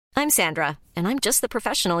I'm Sandra, and I'm just the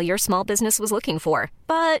professional your small business was looking for.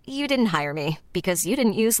 But you didn't hire me because you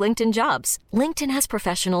didn't use LinkedIn Jobs. LinkedIn has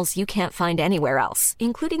professionals you can't find anywhere else,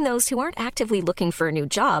 including those who aren't actively looking for a new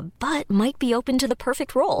job, but might be open to the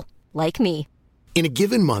perfect role, like me. In a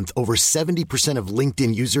given month, over 70% of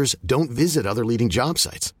LinkedIn users don't visit other leading job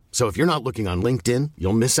sites. So if you're not looking on LinkedIn,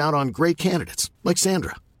 you'll miss out on great candidates like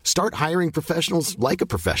Sandra. Start hiring professionals like a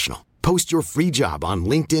professional. Post your free job on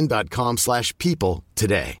linkedin.com/people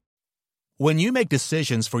today. When you make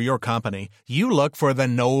decisions for your company, you look for the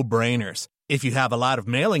no-brainers. If you have a lot of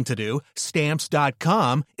mailing to do,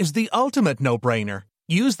 Stamps.com is the ultimate no-brainer.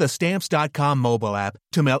 Use the Stamps.com mobile app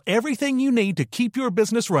to mail everything you need to keep your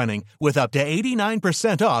business running with up to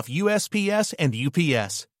 89% off USPS and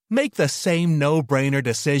UPS. Make the same no-brainer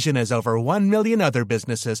decision as over 1 million other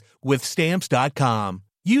businesses with Stamps.com.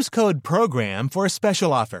 Use code PROGRAM for a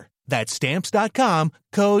special offer. That's Stamps.com,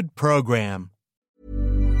 code PROGRAM.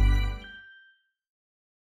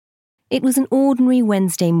 It was an ordinary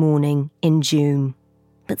Wednesday morning in June,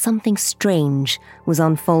 but something strange was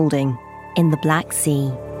unfolding in the Black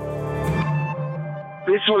Sea.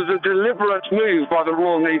 This was a deliberate move by the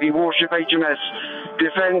Royal Navy warship HMS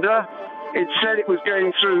Defender. It said it was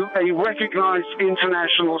going through a recognised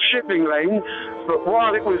international shipping lane, but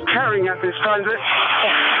while it was carrying out this transit,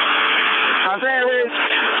 and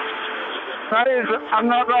that is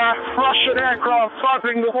another Russian aircraft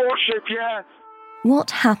buzzing the warship, yeah.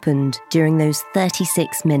 What happened during those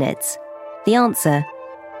 36 minutes? The answer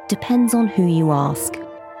depends on who you ask.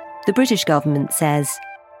 The British government says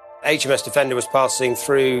HMS Defender was passing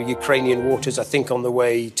through Ukrainian waters, I think on the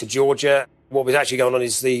way to Georgia. What was actually going on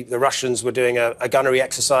is the Russians were doing a gunnery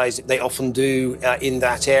exercise they often do in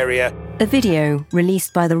that area. A video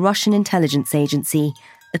released by the Russian intelligence agency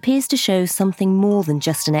appears to show something more than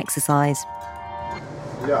just an exercise.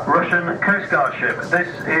 Russian Coast Guard ship. This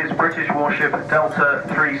is British warship Delta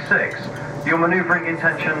 36. Your manoeuvring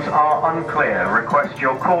intentions are unclear. Request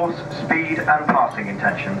your course, speed and passing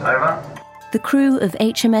intentions. Over. The crew of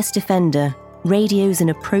HMS Defender radios an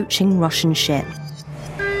approaching Russian ship.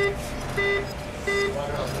 We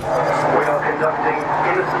are conducting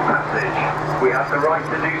innocent passage. We have the right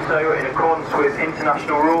to do so in accordance with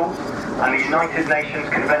international rules and the United Nations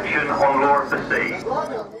Convention on Law of the Sea.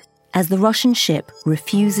 As the Russian ship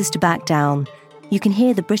refuses to back down, you can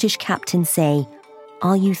hear the British captain say,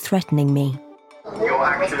 "Are you threatening me?" Your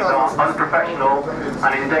actions are unprofessional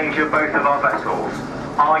and endanger both of our vessels.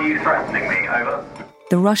 Are you threatening me? Over.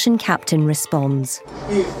 The Russian captain responds,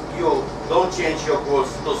 "If you don't change your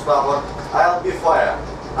course to starboard, I'll be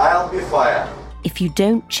fire. If you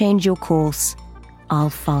don't change your course, I'll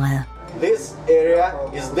fire." This area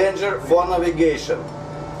is danger for navigation.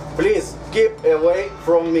 Please keep away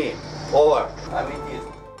from me. Over.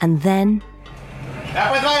 And then...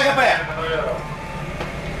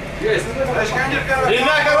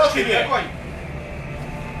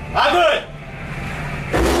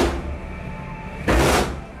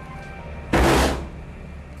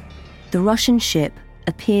 the Russian ship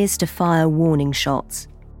appears to fire warning shots.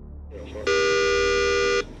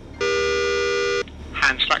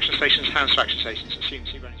 Hand traction stations.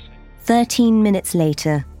 13 minutes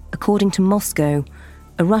later, according to Moscow,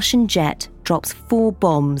 a Russian jet drops 4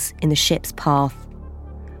 bombs in the ship's path.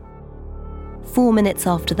 4 minutes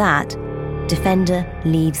after that, Defender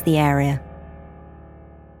leaves the area.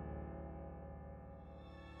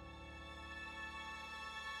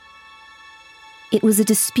 It was a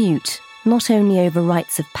dispute not only over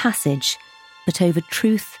rites of passage, but over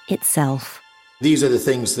truth itself. These are the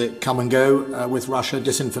things that come and go with Russia.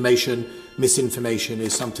 Disinformation, misinformation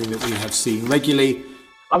is something that we have seen regularly.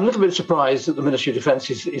 I'm a little bit surprised that the Ministry of Defence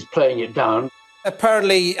is playing it down.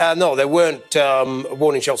 Apparently, no, there weren't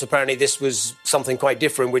warning shots. Apparently, this was something quite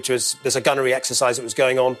different, which was there's a gunnery exercise that was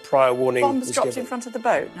going on. Prior warning Bombs was dropped given. in front of the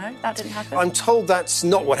boat, no? That didn't happen. I'm told that's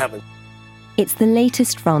not what happened. It's the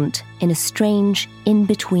latest front in a strange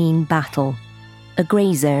in-between battle. A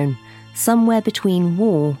grey zone, somewhere between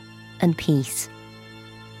war and peace.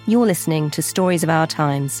 You're listening to Stories of Our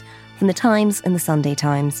Times from The Times and The Sunday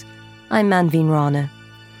Times. I'm Manveen Rana.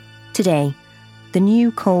 Today, the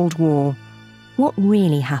new Cold War. What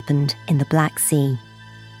really happened in the Black Sea?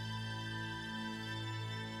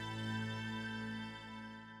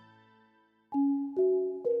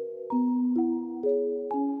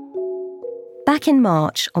 Back in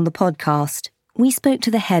March on the podcast, we spoke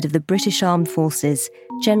to the head of the British Armed Forces,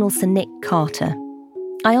 General Sir Nick Carter.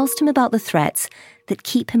 I asked him about the threats that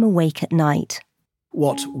keep him awake at night.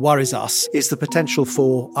 What worries us is the potential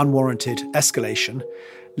for unwarranted escalation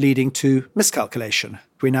leading to miscalculation.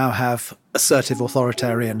 We now have assertive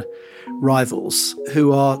authoritarian rivals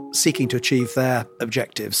who are seeking to achieve their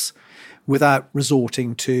objectives without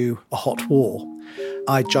resorting to a hot war.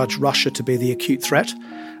 I judge Russia to be the acute threat.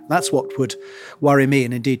 That's what would worry me,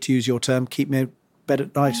 and indeed, to use your term, keep me in bed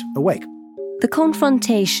at night awake. The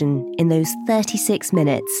confrontation in those 36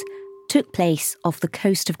 minutes took place off the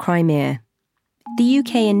coast of Crimea. The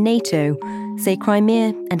UK and NATO say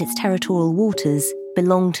Crimea and its territorial waters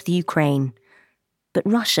belong to the Ukraine. But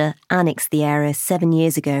Russia annexed the area 7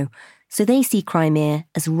 years ago, so they see Crimea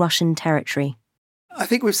as Russian territory. I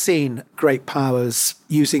think we've seen great powers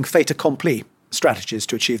using fait accompli strategies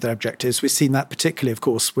to achieve their objectives. We've seen that particularly, of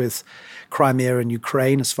course, with Crimea and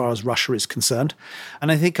Ukraine as far as Russia is concerned. And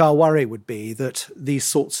I think our worry would be that these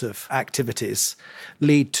sorts of activities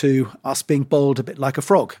lead to us being boiled a bit like a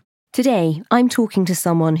frog. Today, I'm talking to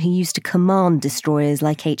someone who used to command destroyers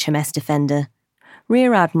like HMS Defender.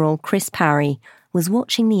 Rear Admiral Chris Parry was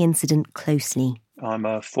watching the incident closely. I'm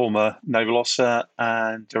a former naval officer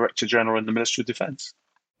and Director General in the Ministry of Defence.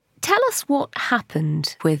 Tell us what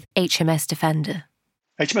happened with HMS Defender.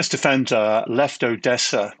 HMS Defender left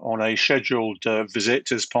Odessa on a scheduled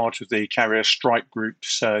visit as part of the Carrier Strike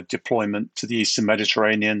Group's deployment to the Eastern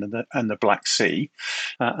Mediterranean and the Black Sea.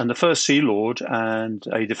 And the First Sea Lord and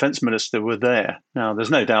a defence minister were there. Now,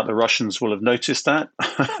 there's no doubt the Russians will have noticed that.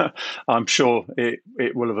 I'm sure it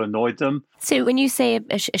will have annoyed them. So when you say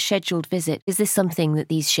a scheduled visit, is this something that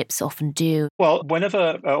these ships often do? Well,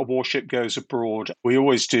 whenever a warship goes abroad, we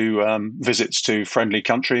always do visits to friendly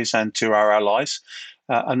countries and to our allies.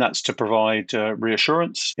 And that's to provide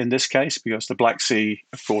reassurance in this case, because the Black Sea,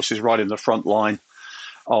 of course, is right in the front line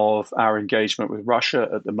of our engagement with Russia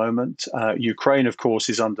at the moment. Ukraine, of course,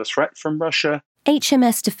 is under threat from Russia.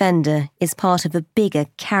 HMS Defender is part of a bigger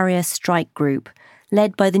carrier strike group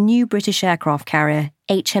led by the new British aircraft carrier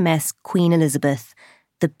HMS Queen Elizabeth,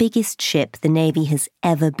 the biggest ship the Navy has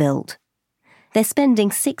ever built. They're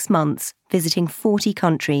spending 6 months visiting 40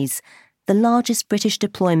 countries, the largest British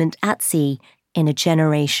deployment at sea in a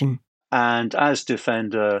generation. And as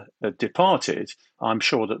Defender departed, I'm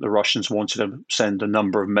sure that the Russians wanted to send a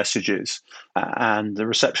number of messages. And the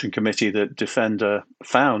reception committee that Defender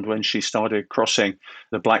found when she started crossing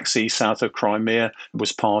the Black Sea south of Crimea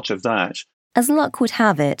was part of that. As luck would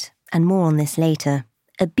have it, and more on this later,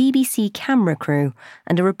 a BBC camera crew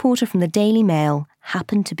and a reporter from the Daily Mail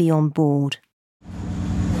happened to be on board.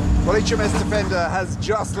 Well, HMS Defender has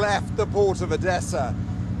just left the port of Odessa.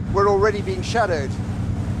 We're already being shadowed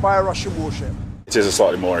by a Russian warship. It is a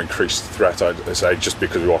slightly more increased threat, I'd say, just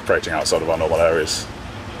because we're operating outside of our normal areas.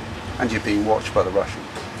 And you're being watched by the Russians?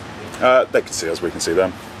 They can see us, we can see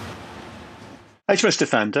them. HMS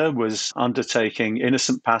Defender was undertaking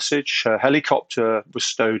innocent passage. Her helicopter was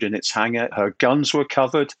stowed in its hangar. Her guns were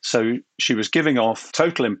covered. So she was giving off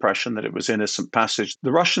total impression that it was innocent passage.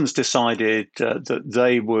 The Russians decided that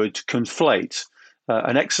they would conflate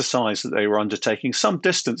an exercise that they were undertaking some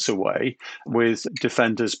distance away with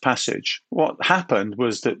Defender's passage. What happened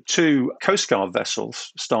was that 2 Coast Guard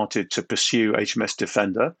vessels started to pursue HMS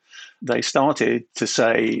Defender. They started to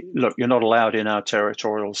say, look, you're not allowed in our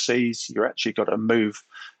territorial seas. You're actually got to move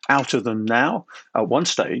out of them now. At one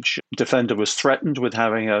stage, Defender was threatened with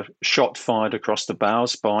having a shot fired across the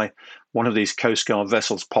bows by one of these Coast Guard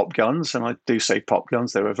vessels' pop guns. And I do say pop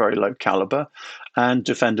guns, they were very low caliber. And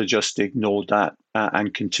Defender just ignored that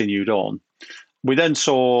and continued on. We then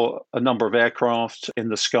saw a number of aircraft in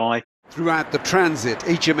the sky. Throughout the transit,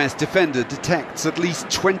 HMS Defender detects at least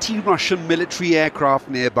 20 Russian military aircraft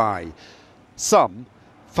nearby, some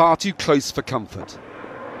far too close for comfort.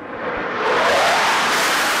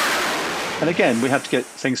 And again, we have to get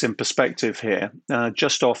things in perspective here.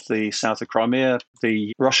 Just off the south of Crimea,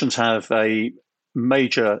 the Russians have a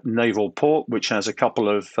major naval port, which has a couple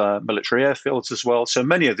of military airfields as well. So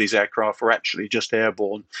many of these aircraft are actually just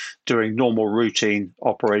airborne, doing normal routine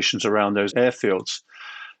operations around those airfields.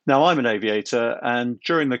 Now, I'm an aviator, and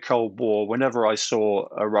during the Cold War, whenever I saw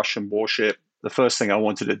a Russian warship, the first thing I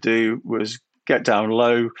wanted to do was get down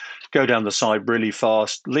low, go down the side really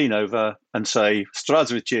fast, lean over and say,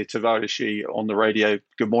 "Здравствуйте, товарищи," on the radio,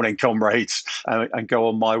 "Good morning, comrades," and go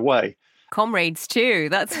on my way. Comrades too.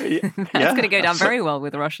 That's going to go down very well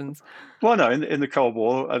with the Russians. Well, no, in the Cold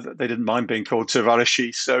War, they didn't mind being called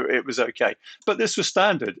tоварищи, so it was okay. But this was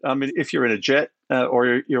standard. I mean, if you're in a jet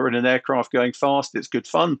or you're in an aircraft going fast, it's good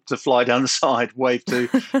fun to fly down the side, wave to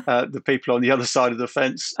the people on the other side of the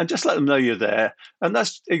fence, and just let them know you're there. And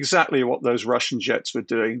that's exactly what those Russian jets were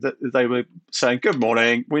doing. That they were saying, "Good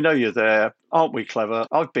morning, we know you're there. Aren't we clever?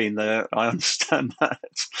 I've been there. I understand that."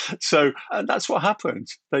 So and that's what happened.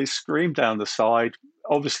 They screamed down the side,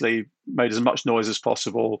 obviously made as much noise as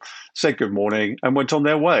possible, said good morning, and went on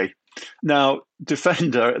their way. Now,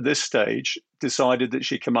 Defender at this stage decided that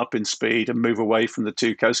she'd come up in speed and move away from the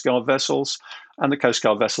two Coast Guard vessels, and the Coast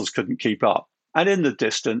Guard vessels couldn't keep up. And in the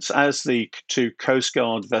distance, as the two Coast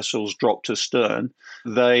Guard vessels dropped astern,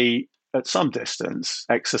 they, at some distance,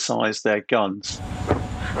 exercised their guns.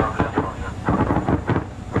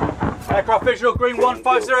 Aircraft visual, green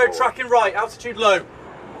 150, tracking right, altitude low.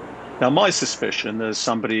 Now, my suspicion, as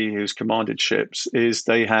somebody who's commanded ships, is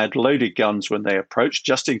they had loaded guns when they approached,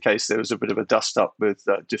 just in case there was a bit of a dust-up with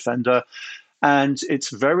Defender. And it's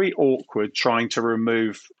very awkward trying to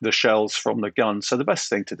remove the shells from the gun. So the best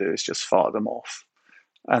thing to do is just fire them off.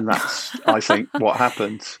 And that's, I think, what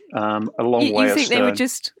happened. A long way astern. You think they were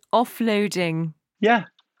just offloading? Yeah.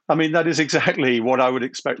 I mean, that is exactly what I would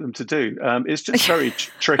expect them to do. It's just very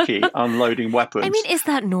tricky unloading weapons. I mean, is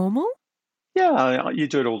that normal? Yeah, you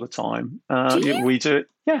do it all the time. We do it,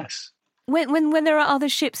 yes. When there are other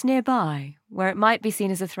ships nearby where it might be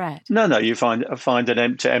seen as a threat? No, you find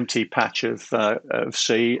an empty patch of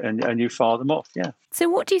sea and you fire them off, yeah. So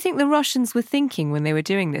what do you think the Russians were thinking when they were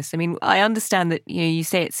doing this? I mean, I understand that you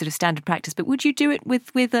say it's sort of standard practice, but would you do it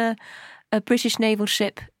with a British naval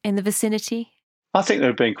ship in the vicinity? I think they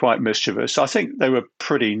were being quite mischievous. I think they were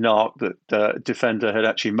pretty narked that Defender had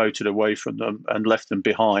actually motored away from them and left them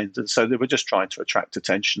behind. And so they were just trying to attract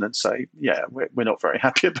attention and say, yeah, we're not very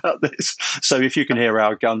happy about this. So if you can hear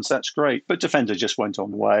our guns, that's great. But Defender just went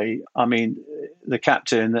on the way. I mean, the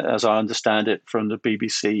captain, as I understand it from the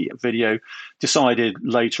BBC video, decided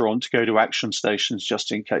later on to go to action stations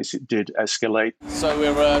just in case it did escalate. So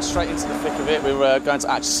we're straight into the thick of it. We're going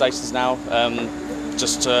to action stations now.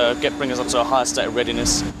 Just to bring us up to a higher state of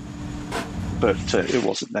readiness. But it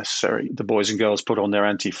wasn't necessary. The boys and girls put on their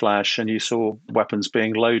anti-flash and you saw weapons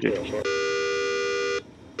being loaded.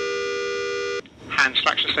 Hands for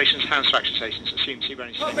action stations. Assume to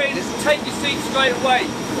running stations. Take your seat straight away.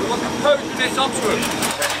 We want composing this onto them.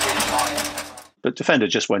 But Defender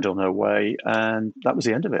just went on her way and that was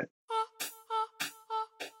the end of it.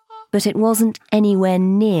 But it wasn't anywhere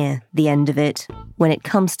near the end of it when it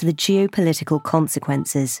comes to the geopolitical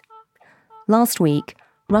consequences. Last week,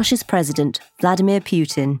 Russia's President, Vladimir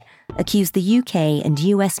Putin, accused the UK and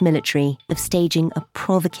US military of staging a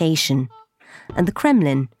provocation, and the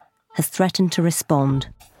Kremlin has threatened to respond.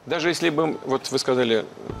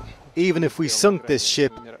 Even if we sunk this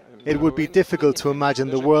ship, it would be difficult to imagine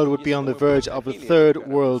the world would be on the verge of a third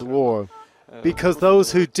world war. Because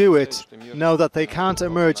those who do it know that they can't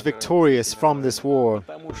emerge victorious from this war.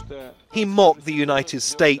 He mocked the United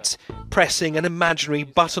States, pressing an imaginary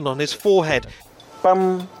button on his forehead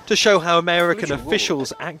to show how American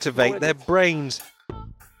officials activate their brains.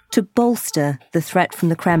 To bolster the threat from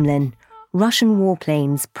the Kremlin, Russian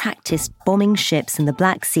warplanes practiced bombing ships in the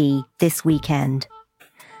Black Sea this weekend.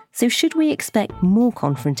 So should we expect more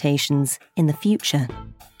confrontations in the future?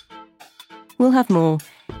 We'll have more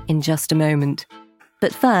in just a moment.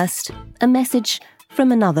 But first, a message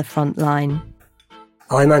from another front line.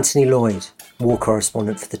 I'm Anthony Lloyd, war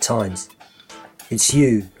correspondent for The Times. It's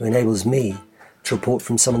you who enables me to report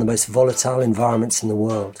from some of the most volatile environments in the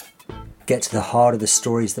world. Get to the heart of the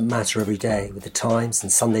stories that matter every day with The Times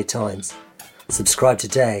and Sunday Times. Subscribe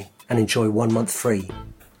today and enjoy 1 month free.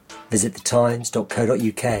 Visit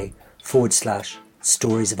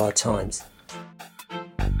thetimes.co.uk/stories of our times.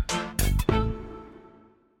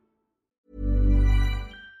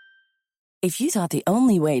 If you thought the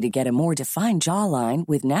only way to get a more defined jawline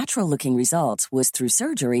with natural-looking results was through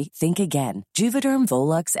surgery, think again. Juvederm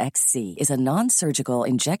Volux XC is a non-surgical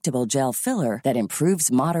injectable gel filler that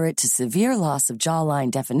improves moderate to severe loss of jawline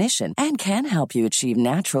definition and can help you achieve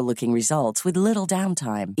natural-looking results with little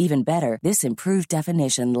downtime. Even better, this improved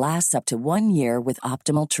definition lasts up to 1 year with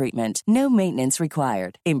optimal treatment. No maintenance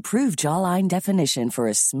required. Improve jawline definition for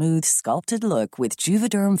a smooth, sculpted look with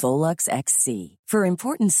Juvederm Volux XC. For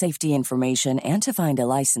important safety information and to find a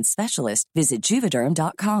licensed specialist, visit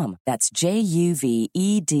Juvederm.com. That's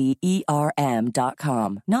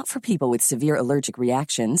JUVEDERM.com. Not for people with severe allergic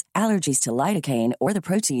reactions, allergies to lidocaine, or the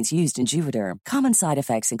proteins used in Juvederm. Common side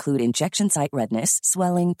effects include injection site redness,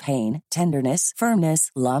 swelling, pain, tenderness,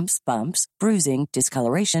 firmness, lumps, bumps, bruising,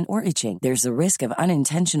 discoloration, or itching. There's a risk of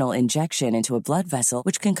unintentional injection into a blood vessel,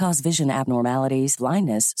 which can cause vision abnormalities,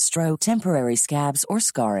 blindness, stroke, temporary scabs, or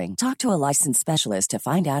scarring. Talk to a licensed specialist to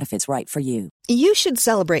find out if it's right for you. You should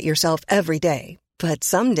celebrate yourself every day, but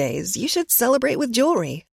some days you should celebrate with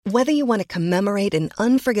jewelry. Whether you want to commemorate an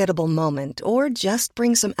unforgettable moment or just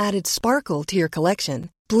bring some added sparkle to your collection,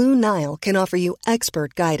 Blue Nile can offer you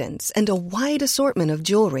expert guidance and a wide assortment of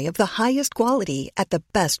jewelry of the highest quality at the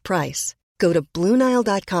best price. Go to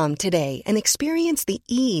BlueNile.com today and experience the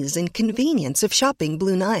ease and convenience of shopping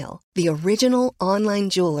Blue Nile, the original online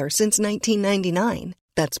jeweler since 1999.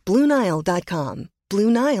 That's BlueNile.com.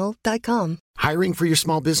 BlueNile.com. Hiring for your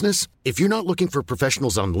small business? If you're not looking for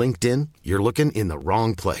professionals on LinkedIn, you're looking in the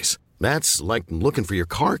wrong place. That's like looking for your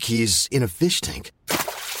car keys in a fish tank.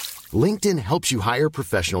 LinkedIn helps you hire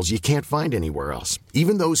professionals you can't find anywhere else,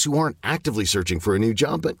 even those who aren't actively searching for a new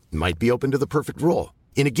job but might be open to the perfect role.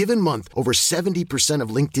 In a given month, over 70% of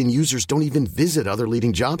LinkedIn users don't even visit other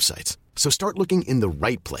leading job sites. So start looking in the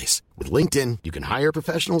right place. With LinkedIn, you can hire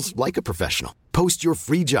professionals like a professional. Post your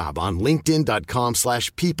free job on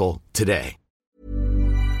linkedin.com/people today.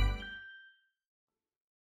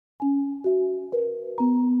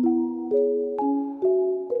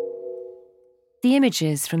 The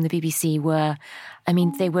images from the BBC were,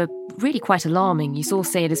 they were really quite alarming. You saw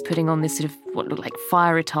sailors putting on this sort of what looked like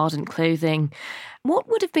fire-retardant clothing. What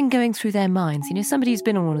would have been going through their minds? Somebody who's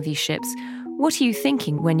been on one of these ships, what are you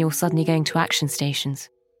thinking when you're suddenly going to action stations?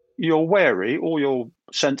 You're wary. All your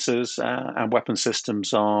sensors and weapon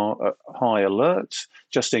systems are at high alert,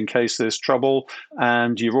 just in case there's trouble.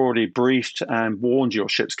 And you've already briefed and warned your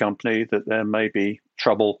ship's company that there may be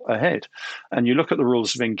trouble ahead. And you look at the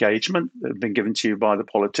rules of engagement that have been given to you by the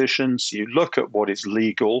politicians. You look at what is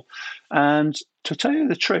legal. And to tell you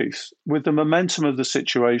the truth, with the momentum of the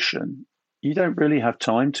situation, you don't really have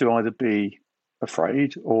time to either be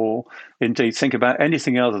afraid or indeed think about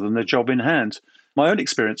anything other than the job in hand. My own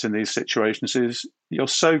experience in these situations is you're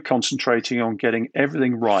so concentrating on getting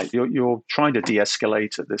everything right. You're trying to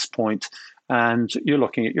de-escalate at this point, and you're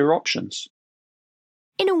looking at your options.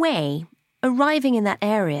 In a way, arriving in that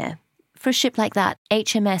area, for a ship like that,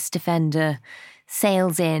 HMS Defender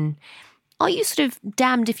sails in, are you sort of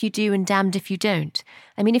damned if you do and damned if you don't?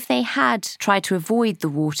 If they had tried to avoid the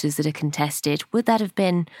waters that are contested, would that have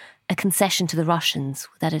been a concession to the Russians?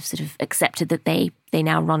 Would that have sort of accepted that they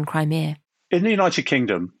now run Crimea? In the United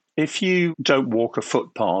Kingdom, if you don't walk a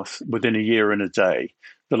footpath within a year and a day,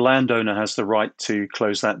 the landowner has the right to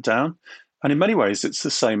close that down. And in many ways, it's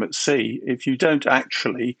the same at sea. If you don't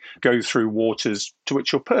actually go through waters to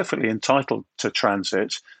which you're perfectly entitled to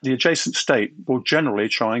transit, the adjacent state will generally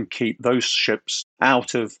try and keep those ships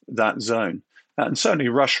out of that zone. And certainly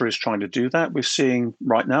Russia is trying to do that. We're seeing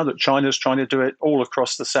right now that China's trying to do it all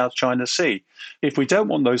across the South China Sea. If we don't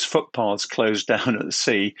want those footpaths closed down at the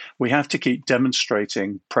sea, we have to keep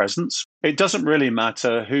demonstrating presence. It doesn't really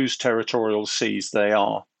matter whose territorial seas they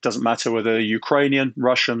are. It doesn't matter whether Ukrainian,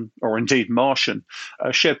 Russian, or indeed Martian.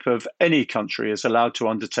 A ship of any country is allowed to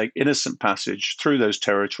undertake innocent passage through those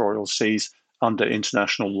territorial seas under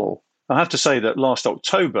international law. I have to say that last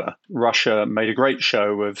October, Russia made a great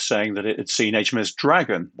show of saying that it had seen HMS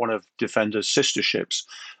Dragon, one of Defender's sister ships,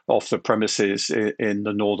 off the premises in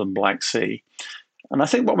the northern Black Sea. And I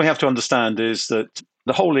think what we have to understand is that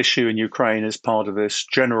the whole issue in Ukraine is part of this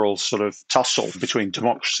general sort of tussle between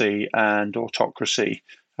democracy and autocracy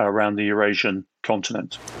around the Eurasian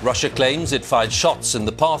continent. Russia claims it fired shots in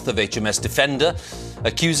the path of HMS Defender,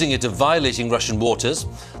 accusing it of violating Russian waters.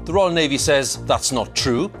 The Royal Navy says that's not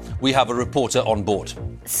true. We have a reporter on board.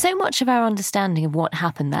 So much of our understanding of what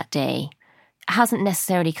happened that day hasn't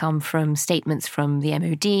necessarily come from statements from the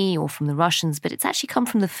MOD or from the Russians, but it's actually come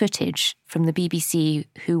from the footage from the BBC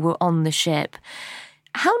who were on the ship.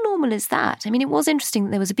 How normal is that? It was interesting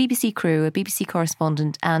that there was a BBC crew, a BBC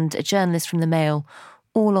correspondent, and a journalist from the Mail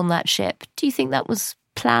all on that ship. Do you think that was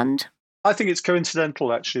planned? I think it's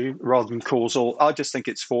coincidental, actually, rather than causal. I just think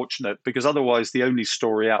it's fortunate, because otherwise the only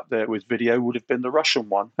story out there with video would have been the Russian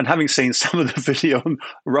one. And having seen some of the video on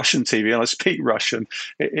Russian TV, and I speak Russian,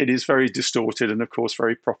 it is very distorted and, of course,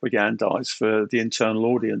 very propagandized for the internal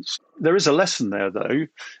audience. There is a lesson there, though,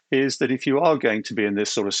 is that if you are going to be in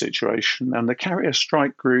this sort of situation, and the Carrier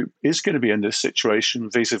Strike Group is going to be in this situation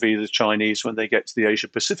vis-a-vis the Chinese when they get to the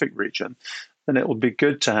Asia-Pacific region, then it will be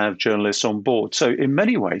good to have journalists on board. So in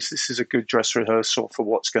many ways, this is a good dress rehearsal for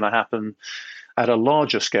what's going to happen at a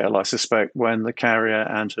larger scale, I suspect, when the Carrier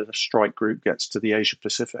and the strike group gets to the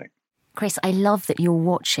Asia-Pacific. Chris, I love that you're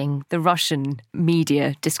watching the Russian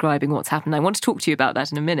media describing what's happened. I want to talk to you about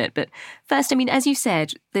that in a minute. But first, as you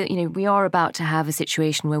said, we are about to have a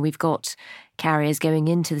situation where we've got carriers going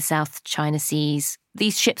into the South China Seas.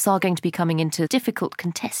 These ships are going to be coming into difficult,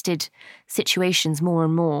 contested situations more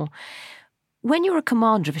and more. When you're a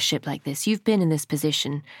commander of a ship like this, you've been in this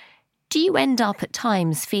position, do you end up at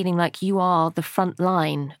times feeling like you are the front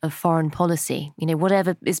line of foreign policy?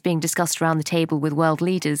 Whatever is being discussed around the table with world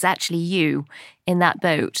leaders, actually you in that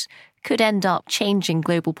boat could end up changing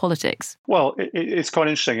global politics? Well, it's quite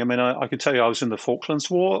interesting. I mean, I can tell you I was in the Falklands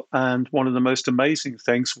War, and one of the most amazing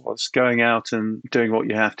things was going out and doing what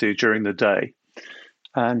you have to during the day.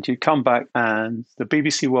 And you come back, and the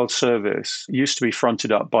BBC World Service used to be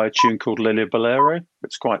fronted up by a tune called Lilia Bolero.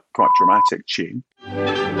 It's quite dramatic tune.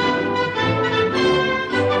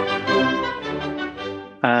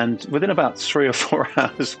 And within about 3 or 4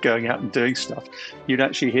 hours of going out and doing stuff, you'd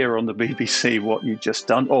actually hear on the BBC what you'd just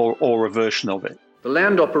done, or a version of it. The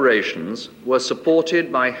land operations were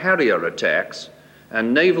supported by Harrier attacks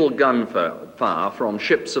and naval gunfire from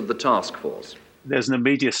ships of the task force. There's an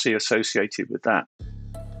immediacy associated with that.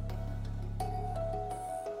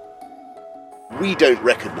 We don't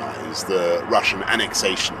recognise the Russian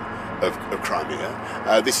annexation of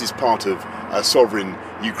Crimea. This is part of sovereign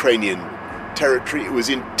Ukrainian territory. It was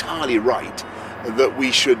entirely right that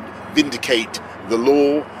we should vindicate the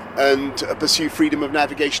law and pursue freedom of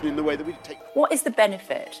navigation in the way that we take. What is the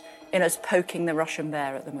benefit in us poking the Russian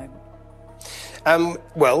bear at the moment?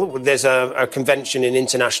 Well, there's a convention in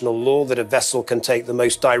international law that a vessel can take the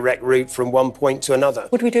most direct route from one point to another.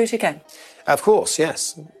 Would we do it again? Of course,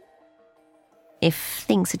 yes. If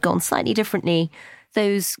things had gone slightly differently,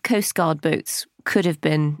 those Coast Guard boats could have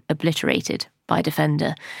been obliterated by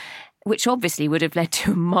Defender, which obviously would have led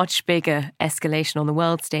to a much bigger escalation on the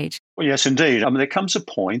world stage. Well, yes, indeed. I mean, there comes a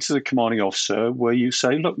point as a commanding officer where you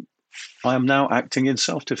say, look, I am now acting in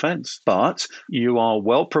self-defense, but you are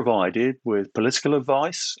well provided with political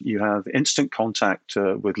advice. You have instant contact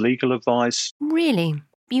with legal advice. Really?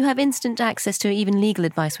 You have instant access to even legal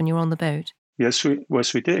advice when you're on the boat? Yes,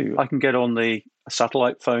 we do. I can get on the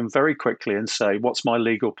satellite phone very quickly and say, what's my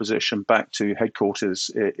legal position back to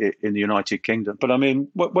headquarters in the United Kingdom? But I mean,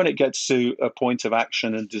 when it gets to a point of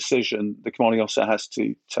action and decision, the commanding officer has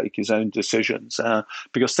to take his own decisions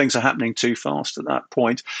because things are happening too fast at that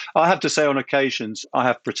point. I have to say on occasions, I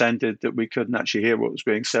have pretended that we couldn't actually hear what was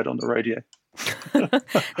being said on the radio.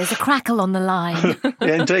 There's a crackle on the line.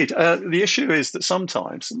 Yeah, indeed. The issue is that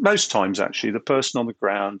sometimes, most times actually, the person on the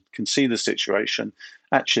ground can see the situation,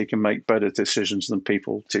 actually can make better decisions than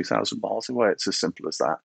people 2,000 miles away. It's as simple as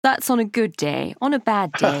that. That's on a good day. On a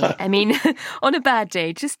bad day, I mean, on a bad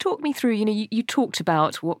day, just talk me through, you talked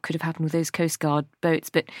about what could have happened with those Coast Guard boats,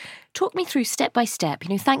 but talk me through step by step.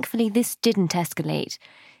 Thankfully this didn't escalate.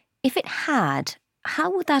 If it had,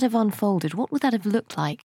 how would that have unfolded? What would that have looked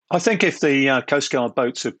like? I think if the Coast Guard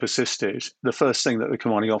boats had persisted, the first thing that the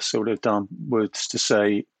commanding officer would have done was to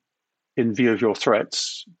say, in view of your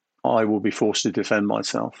threats, I will be forced to defend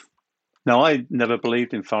myself. Now, I never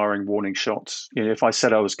believed in firing warning shots. If I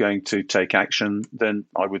said I was going to take action, then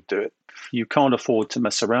I would do it. You can't afford to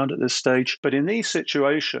mess around at this stage. But in these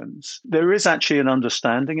situations, there is actually an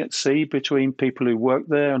understanding at sea between people who work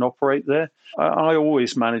there and operate there. I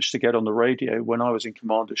always managed to get on the radio when I was in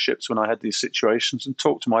command of ships, when I had these situations, and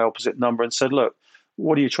talk to my opposite number and said, look,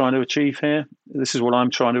 what are you trying to achieve here? This is what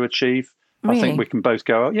I'm trying to achieve. Really? I think we can both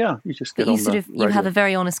go, yeah, you just get on the radio. You have a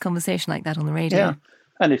very honest conversation like that on the radio. Yeah.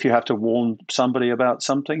 And if you have to warn somebody about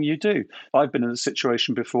something, you do. I've been in a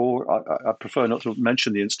situation before, I prefer not to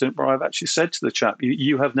mention the incident, where I've actually said to the chap,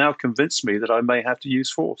 you have now convinced me that I may have to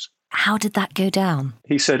use force. How did that go down?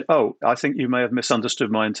 He said, I think you may have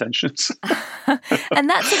misunderstood my intentions. And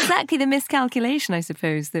that's exactly the miscalculation, I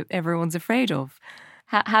suppose, that everyone's afraid of.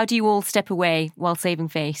 How do you all step away while saving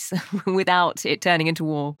face without it turning into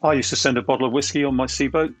war? I used to send a bottle of whiskey on my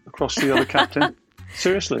seaboat across to the other captain.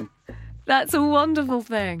 Seriously. That's a wonderful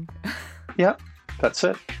thing. Yeah, that's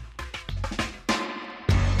it.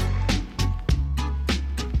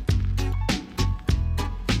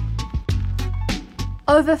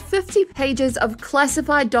 Over 50 pages of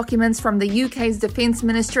classified documents from the UK's Defence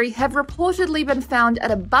Ministry have reportedly been found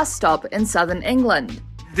at a bus stop in southern England.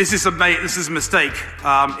 This is a mistake,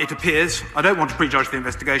 it appears. I don't want to prejudge the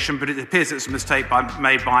investigation, but it appears it's a mistake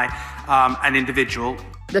made by an individual.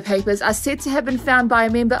 The papers are said to have been found by a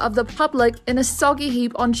member of the public in a soggy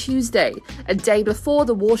heap on Tuesday, a day before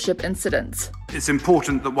the warship incident. It's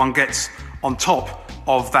important that one gets on top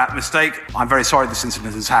of that mistake. I'm very sorry this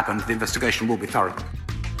incident has happened. The investigation will be thorough.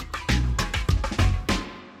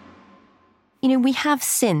 We have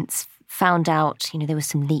since found out, there were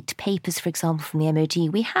some leaked papers, for example, from the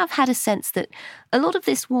MOD. We have had a sense that a lot of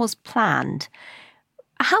this was planned.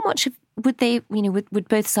 How much would they, would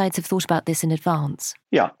both sides have thought about this in advance?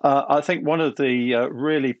 Yeah, I think one of the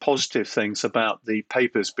really positive things about the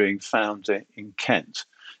papers being found in Kent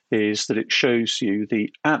is that it shows you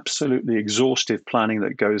the absolutely exhaustive planning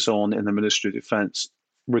that goes on in the Ministry of Defence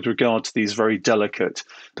with regard to these very delicate,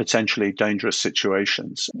 potentially dangerous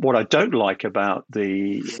situations. What I don't like about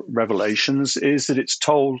the revelations is that it's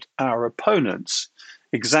told our opponents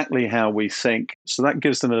exactly how we think. So that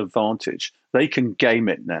gives them an advantage. They can game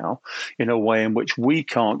it now in a way in which we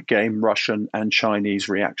can't game Russian and Chinese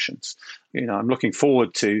reactions. I'm looking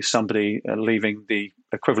forward to somebody leaving the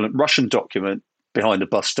equivalent Russian document behind a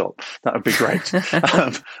bus stop. That would be great.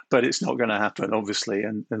 But it's not going to happen, obviously,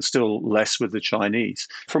 and still less with the Chinese.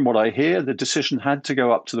 From what I hear, the decision had to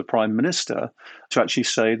go up to the Prime Minister to actually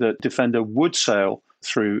say that Defender would sail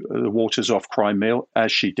through the waters off Crimea,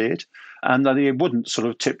 as she did, and that he wouldn't sort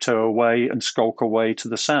of tiptoe away and skulk away to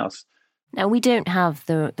the south. Now, we don't have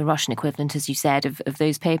the Russian equivalent, as you said, of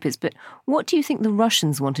those papers, but what do you think the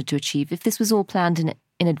Russians wanted to achieve? If this was all planned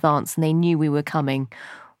in advance and they knew we were coming,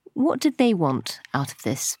 what did they want out of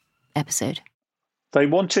this episode? They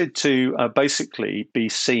wanted to basically be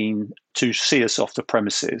seen to see us off the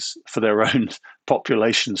premises for their own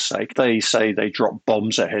population's sake. They say they dropped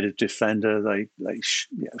bombs ahead of Defender, they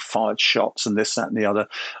fired shots and this, that and the other.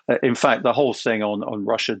 In fact, the whole thing on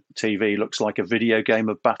Russia TV looks like a video game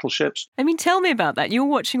of battleships. I mean, tell me about that. You're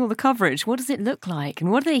watching all the coverage. What does it look like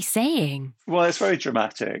and what are they saying? Well, it's very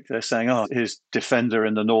dramatic. They're saying, here's Defender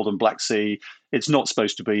in the northern Black Sea. It's not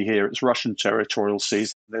supposed to be here. It's Russian territorial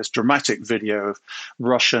seas. There's dramatic video of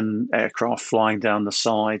Russian aircraft flying down the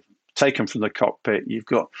side, taken from the cockpit. You've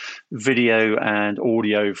got video and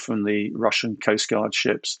audio from the Russian Coast Guard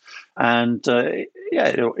ships. And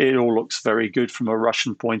it all looks very good from a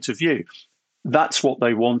Russian point of view. That's what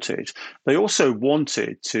they wanted. They also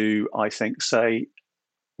wanted to, I think, say,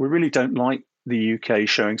 we really don't like the UK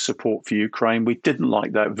showing support for Ukraine. We didn't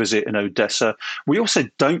like that visit in Odessa. We also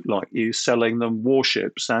don't like you selling them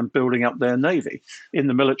warships and building up their navy. In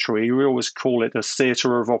the military, we always call it a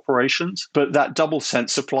theatre of operations, but that double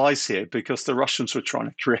sense applies here because the Russians were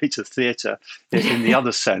trying to create a theatre in the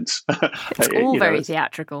other sense. It's all very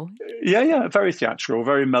theatrical. Yeah, very theatrical,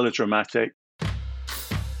 very melodramatic.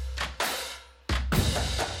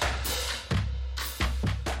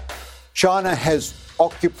 China has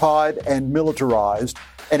occupied and militarised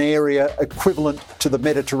an area equivalent to the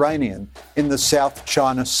Mediterranean in the South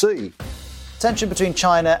China Sea. Tension between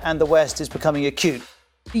China and the West is becoming acute.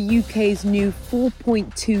 The UK's new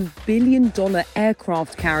 $4.2 billion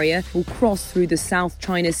aircraft carrier will cross through the South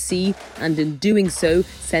China Sea and in doing so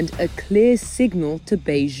send a clear signal to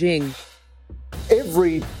Beijing.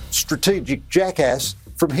 Every strategic jackass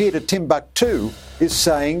from here to Timbuktu is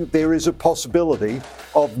saying there is a possibility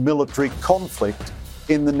of military conflict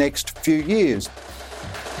in the next few years.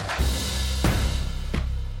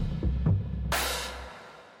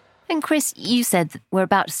 And Chris, you said that we're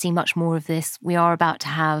about to see much more of this. We are about to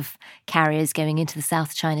have carriers going into the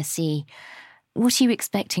South China Sea. What are you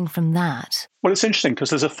expecting from that? Well, it's interesting because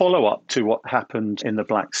there's a follow-up to what happened in the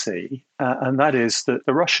Black Sea, and that is that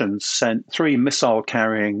the Russians sent 3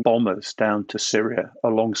 missile-carrying bombers down to Syria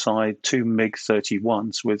alongside 2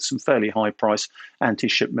 MiG-31s with some fairly high-price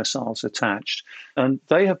anti-ship missiles attached. And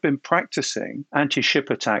they have been practicing anti-ship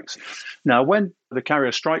attacks. Now, when the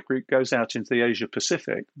Carrier Strike Group goes out into the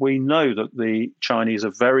Asia-Pacific, we know that the Chinese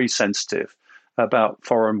are very sensitive about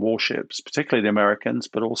foreign warships, particularly the Americans,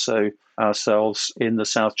 but also ourselves in the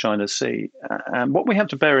South China Sea. And what we have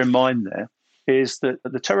to bear in mind there is that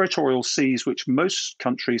the territorial seas, which most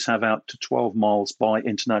countries have out to 12 miles by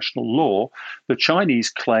international law, the Chinese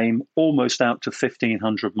claim almost out to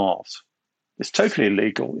 1,500 miles. It's totally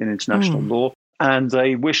illegal in international law, and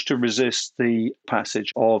they wish to resist the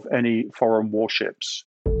passage of any foreign warships.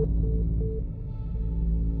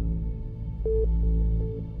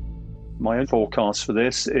 My own forecast for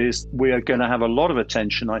this is we are going to have a lot of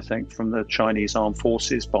attention, I think, from the Chinese armed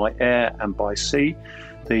forces by air and by sea.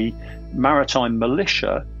 The maritime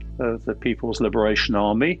militia of the People's Liberation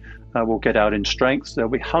Army will get out in strength.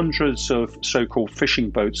 There'll be hundreds of so-called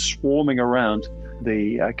fishing boats swarming around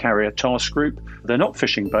the carrier task group. They're not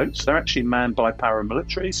fishing boats. They're actually manned by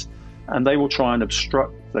paramilitaries, and they will try and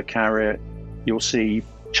obstruct the carrier. You'll see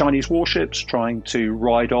Chinese warships trying to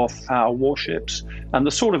ride off our warships. And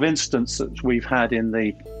the sort of incidents that we've had in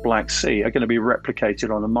the Black Sea are going to be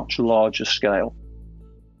replicated on a much larger scale.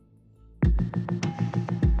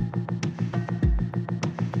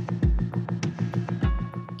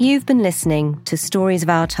 You've been listening to Stories of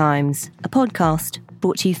Our Times, a podcast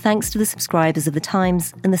brought to you thanks to the subscribers of The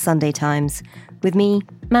Times and The Sunday Times, with me,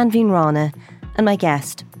 Manveen Rana, and my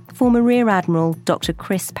guest, former Rear Admiral Dr.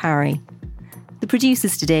 Chris Parry. The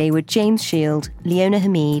producers today were James Shield, Leona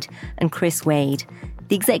Hamid, and Chris Wade.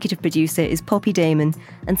 The executive producer is Poppy Damon,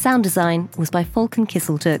 and sound design was by Falcon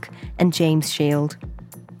Kisseltook and James Shield.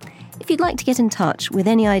 If you'd like to get in touch with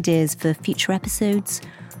any ideas for future episodes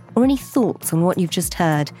or any thoughts on what you've just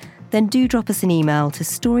heard, then do drop us an email to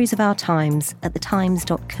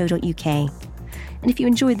storiesofourtimes@thetimes.co.uk. And if you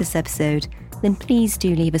enjoyed this episode, then please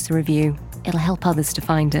do leave us a review. It'll help others to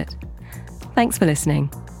find it. Thanks for listening.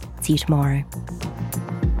 See you tomorrow.